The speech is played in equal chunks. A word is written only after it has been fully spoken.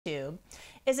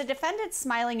Is a defendant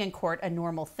smiling in court a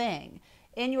normal thing?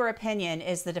 In your opinion,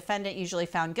 is the defendant usually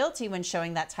found guilty when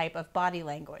showing that type of body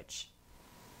language?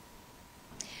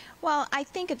 Well, I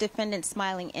think a defendant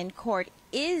smiling in court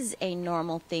is a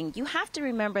normal thing. You have to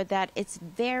remember that it's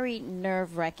very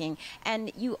nerve-wracking, and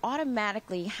you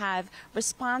automatically have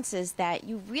responses that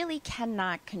you really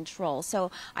cannot control.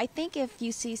 So I think if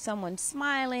you see someone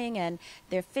smiling and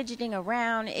they're fidgeting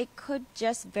around, it could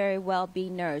just very well be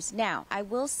nerves. Now, I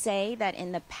will say that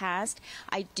in the past,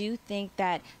 I do think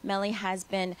that Melly has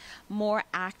been more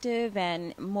active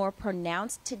and more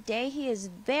pronounced. Today, he is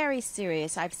very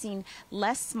serious. I've seen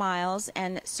less smiles,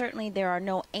 and certainly there are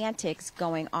no antics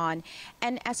going on.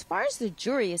 And as far as the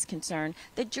jury is concerned,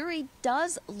 the jury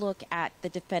does look at the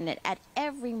defendant at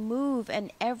every move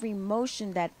and every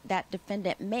motion that that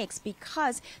defendant makes,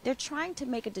 because they're trying to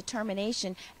make a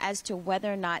determination as to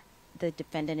whether or not the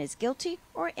defendant is guilty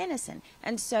or innocent.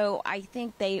 And so I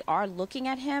think they are looking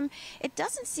at him. It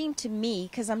doesn't seem to me,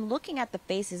 because I'm looking at the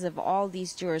faces of all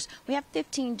these jurors. We have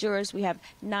 15 jurors, we have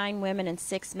 9 women and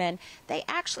 6 men. They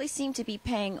actually seem to be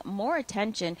paying more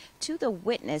attention to the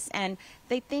witness, and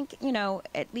they think, you know,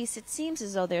 at least it seems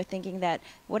as though they're thinking that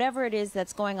whatever it is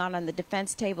that's going on the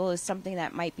defense table is something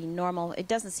that might be normal. It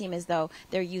doesn't seem as though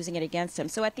they're using it against him.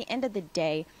 So at the end of the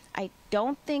day, I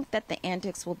don't think that the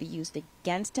antics will be used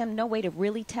against him. No way to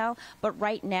really tell, but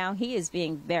right now he is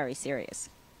being very serious.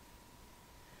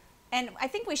 And I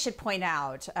think we should point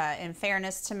out, in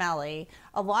fairness to Melly,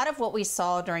 a lot of what we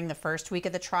saw during the first week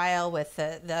of the trial with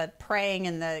the praying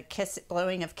and the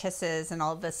blowing of kisses and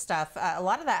all of this stuff, a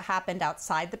lot of that happened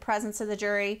outside the presence of the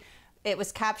jury. It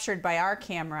was captured by our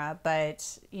camera,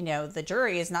 but, you know, the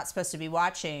jury is not supposed to be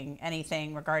watching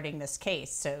anything regarding this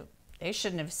case, so they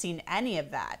shouldn't have seen any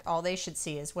of that. All they should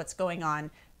see is what's going on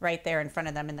right there in front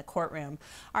of them in the courtroom.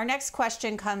 Our next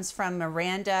question comes from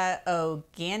Miranda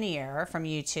O'Ganier from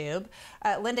YouTube.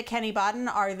 Linda Kenny Bodden,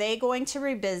 are they going to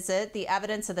revisit the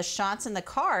evidence of the shots in the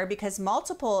car, because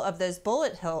multiple of those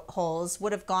bullet holes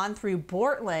would have gone through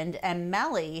Bortlen and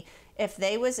Melly if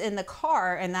they was in the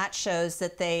car, and that shows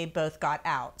that they both got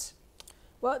out?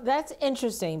 Well, that's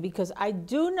interesting, because I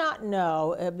do not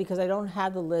know, because I don't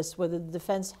have the list, whether the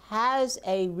defense has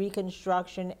a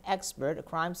reconstruction expert, a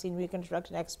crime scene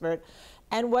reconstruction expert,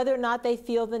 and whether or not they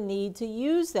feel the need to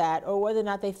use that, or whether or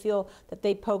not they feel that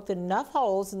they poked enough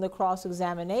holes in the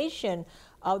cross-examination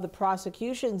of the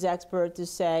prosecution's expert to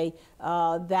say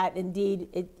that indeed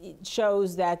it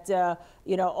shows that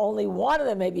you know, only one of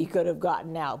them maybe could have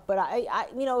gotten out. But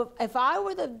you know, if I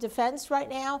were the defense right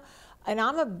now, and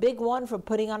I'm a big one for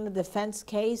putting on a defense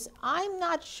case, I'm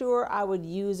not sure I would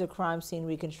use a crime scene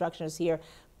reconstructionist here.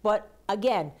 But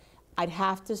again, I'd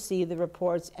have to see the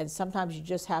reports, and sometimes you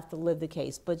just have to live the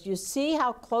case. But you see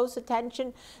how close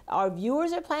attention our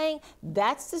viewers are paying?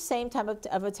 That's the same type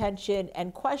of attention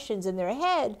and questions in their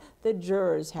head the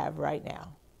jurors have right now.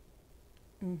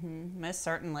 Most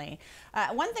certainly.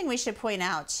 One thing we should point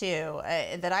out, too,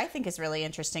 that I think is really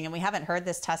interesting, and we haven't heard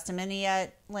this testimony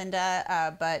yet,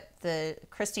 Linda, but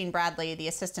Christine Bradley, the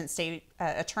assistant state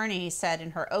attorney, said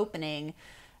in her opening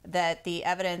that the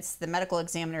evidence, the medical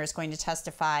examiner is going to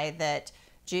testify that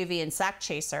Juvie and Sack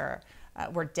Chaser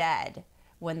were dead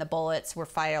when the bullets were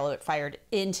fired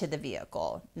into the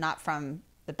vehicle, not from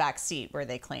the back seat where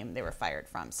they claim they were fired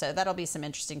from. So that'll be some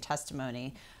interesting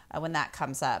testimony when that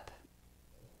comes up.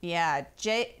 Yeah,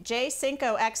 J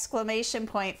Cinco exclamation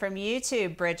point from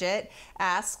YouTube, Bridget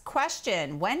asks,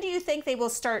 question, when do you think they will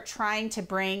start trying to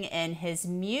bring in his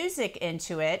music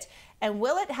into it? And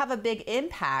will it have a big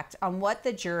impact on what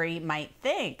the jury might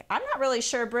think? I'm not really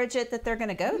sure, Bridget, that they're going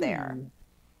to go there.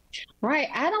 Right.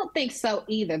 I don't think so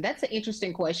either. That's an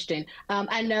interesting question.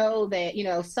 I know that, you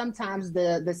know, sometimes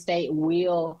the state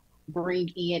will bring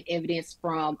in evidence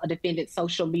from a defendant's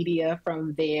social media,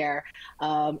 from their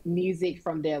music,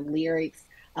 from their lyrics.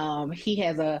 He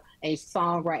has a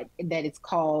song that is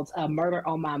called Murder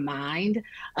on My Mind.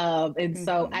 And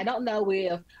so I don't know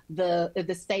if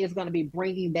the state is going to be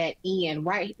bringing that in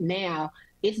right now.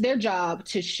 It's their job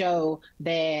to show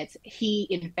that he,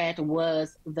 in fact,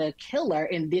 was the killer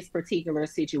in this particular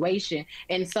situation.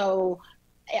 And so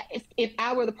if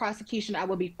I were the prosecution, I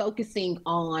would be focusing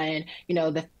on, you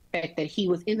know, the fact that he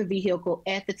was in the vehicle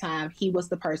at the time. He was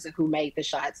the person who made the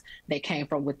shots that came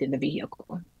from within the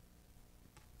vehicle.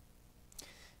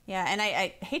 Yeah, and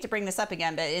I hate to bring this up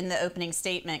again, but in the opening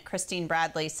statement, Christine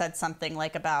Bradley said something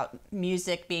like about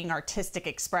music being artistic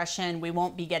expression. We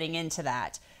won't be getting into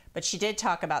that. But she did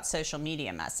talk about social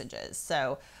media messages.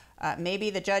 So Maybe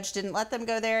the judge didn't let them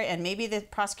go there, and maybe the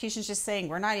prosecution's just saying,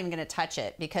 we're not even going to touch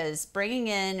it, because bringing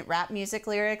in rap music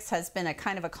lyrics has been a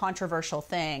kind of a controversial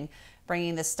thing,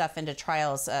 bringing this stuff into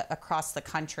trials across the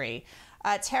country.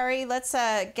 Terry, let's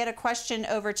get a question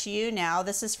over to you now.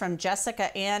 This is from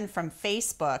Jessica Ann from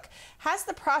Facebook. Has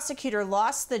the prosecutor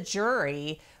lost the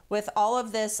jury with all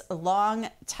of this long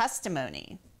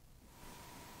testimony?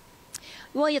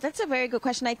 Well, yeah, that's a very good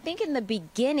question. I think in the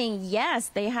beginning, yes,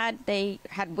 they had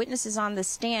witnesses on the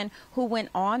stand who went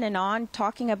on and on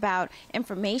talking about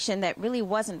information that really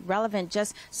wasn't relevant,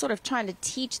 just sort of trying to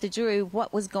teach the jury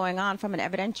what was going on from an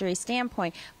evidentiary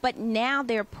standpoint. But now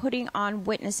they're putting on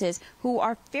witnesses who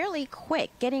are fairly quick,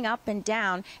 getting up and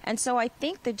down. And so I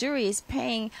think the jury is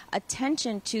paying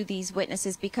attention to these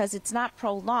witnesses because it's not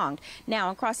prolonged. Now,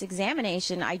 in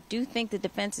cross-examination, I do think the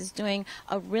defense is doing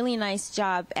a really nice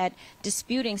job at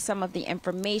disputing some of the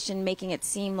information, making it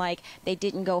seem like they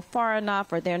didn't go far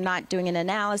enough, or they're not doing an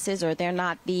analysis, or they're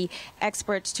not the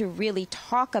experts to really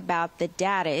talk about the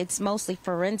data. It's mostly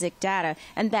forensic data,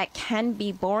 and that can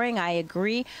be boring, I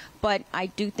agree, but I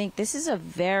do think this is a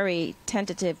very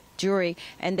tentative jury,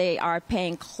 and they are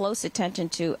paying close attention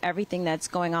to everything that's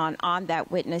going on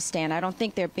that witness stand. I don't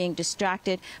think they're being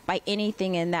distracted by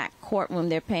anything in that courtroom.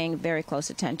 They're paying very close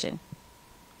attention.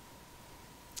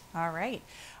 All right.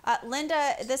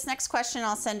 Linda, this next question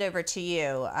I'll send over to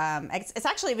you. It's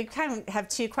actually, we kind of have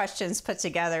two questions put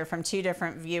together from two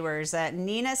different viewers.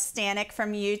 Nina Stanek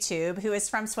from YouTube, who is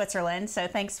from Switzerland, so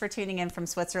thanks for tuning in from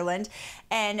Switzerland,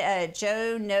 and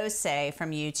Joe Nose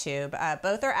from YouTube.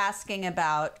 Both are asking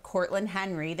about Cortlen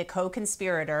Henry, the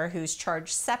co-conspirator who's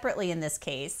charged separately in this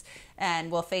case and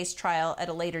will face trial at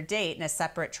a later date in a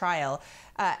separate trial.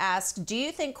 Asked, do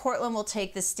you think Cortlen will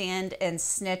take the stand and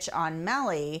snitch on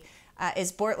Melly?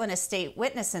 Is Bortlen a state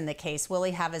witness in the case? Will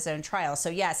he have his own trial? So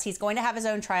yes, he's going to have his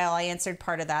own trial. I answered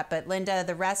part of that. But Linda,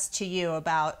 the rest to you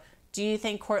about, do you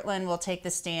think Cortlen will take the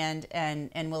stand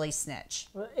and will he snitch?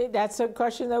 Well, that's a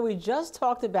question that we just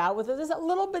talked about with a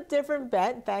little bit different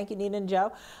bent. Thank you, Nina and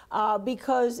Joe.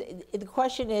 Because the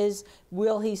question is,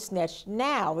 will he snitch?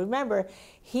 Now, remember,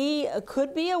 he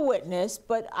could be a witness,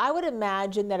 but I would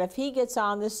imagine that if he gets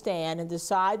on the stand and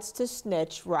decides to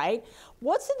snitch, right,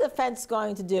 what's the defense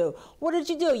going to do? What did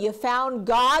you do? You found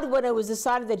God when it was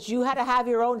decided that you had to have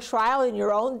your own trial in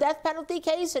your own death penalty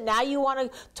case, and now you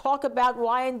want to talk about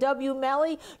YNW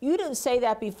Melly? You didn't say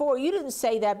that before. You didn't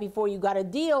say that before you got a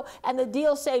deal, and the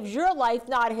deal saves your life,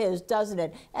 not his, doesn't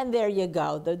it? And there you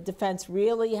go. The defense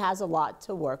really has a lot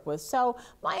to work with. So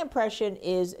my impression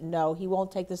is no, he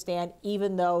won't take the stand,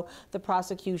 even though the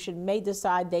prosecution may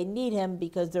decide they need him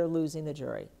because they're losing the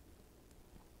jury.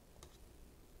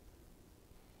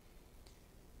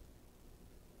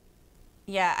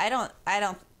 Yeah, I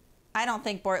don't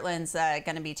think Bortlen's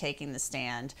going to be taking the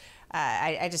stand.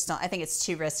 I just don't. I think it's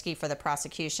too risky for the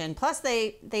prosecution. Plus,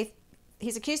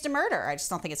 he's accused of murder. I just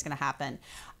don't think it's going to happen.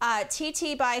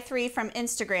 TT by 3 from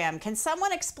Instagram. Can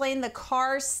someone explain the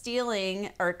car stealing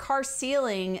or car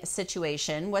sealing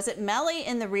situation? Was it Melly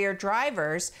in the rear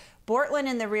drivers, Bortlen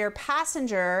in the rear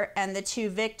passenger, and the two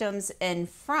victims in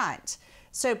front?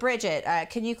 So, Bridget,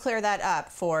 can you clear that up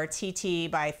for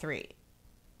TT by 3?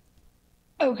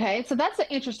 Okay, so that's an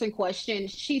interesting question.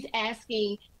 She's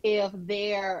asking if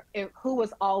who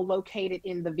was all located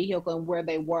in the vehicle and where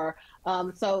they were.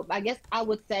 So I guess I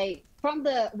would say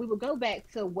we would go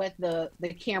back to what the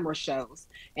camera shows.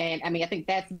 And I mean, I think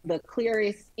that's the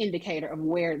clearest indicator of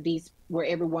where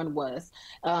everyone was.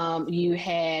 You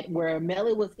had where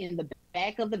Melly was in the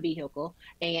back of the vehicle,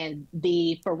 and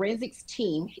the forensics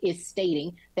team is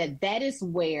stating that is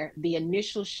where the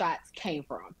initial shots came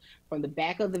from the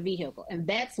back of the vehicle. And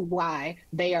that's why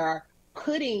they are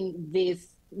putting this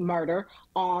murder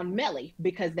on Melly,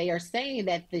 because they are saying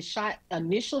that the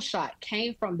initial shot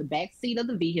came from the back seat of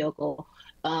the vehicle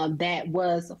that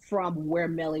was from where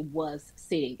Melly was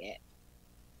sitting at.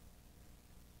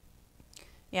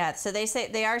 Yeah, so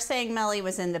they are saying Melly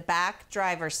was in the back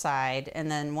driver's side, and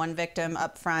then one victim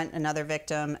up front, another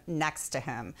victim next to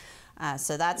him.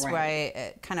 So that's right.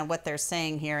 Why kind of what they're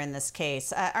saying here in this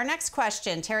case. Our next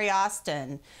question, Terry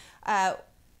Austin.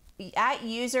 At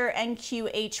user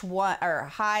NQH1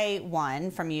 or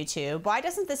High1 from YouTube, why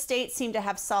doesn't the state seem to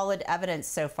have solid evidence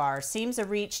so far? Seems a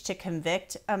reach to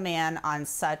convict a man on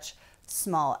such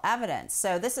small evidence.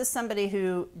 So this is somebody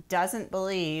who doesn't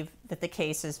believe that the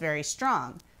case is very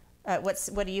strong.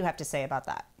 What do you have to say about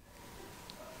that?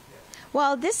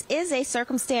 Well, this is a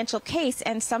circumstantial case,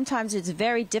 and sometimes it's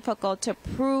very difficult to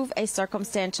prove a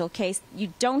circumstantial case.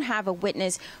 You don't have a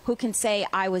witness who can say,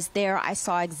 I was there, I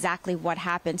saw exactly what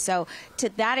happened. So to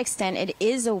that extent, it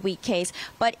is a weak case.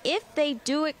 But if they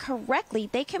do it correctly,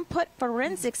 they can put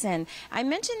forensics in. I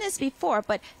mentioned this before,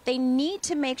 but they need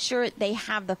to make sure they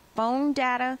have the phone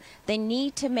data. They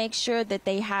need to make sure that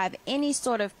they have any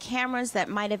sort of cameras that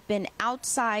might have been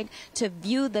outside to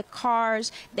view the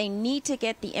cars. They need to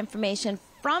get the information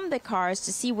from the cars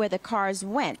to see where the cars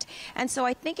went. And so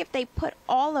I think if they put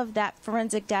all of that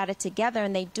forensic data together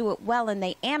and they do it well and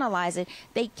they analyze it,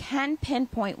 they can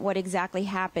pinpoint what exactly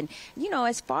happened. You know,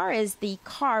 as far as the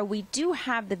car, we do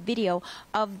have the video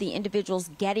of the individuals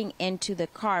getting into the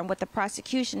car. And what the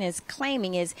prosecution is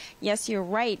claiming is, yes, you're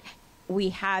right, we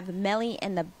have Melly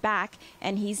in the back,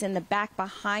 and he's in the back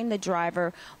behind the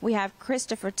driver. We have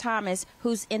Christopher Thomas,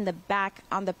 who's in the back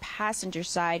on the passenger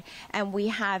side. And we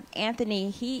have Anthony,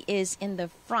 he is in the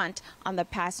front on the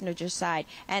passenger side.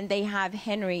 And they have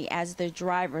Henry as the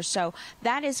driver. So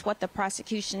that is what the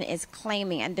prosecution is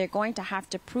claiming. And they're going to have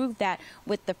to prove that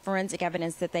with the forensic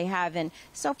evidence that they have. And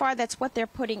so far, that's what they're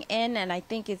putting in. And I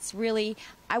think it's really,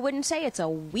 I wouldn't say it's a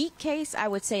weak case. I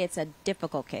would say it's a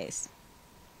difficult case.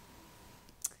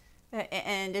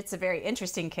 And it's a very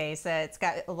interesting case. It's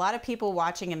got a lot of people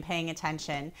watching and paying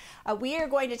attention. We are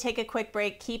going to take a quick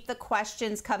break. Keep the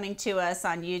questions coming to us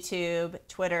on YouTube,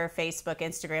 Twitter, Facebook,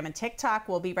 Instagram, and TikTok.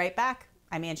 We'll be right back.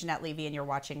 I'm Anjanette Levy, and you're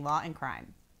watching Law and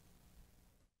Crime.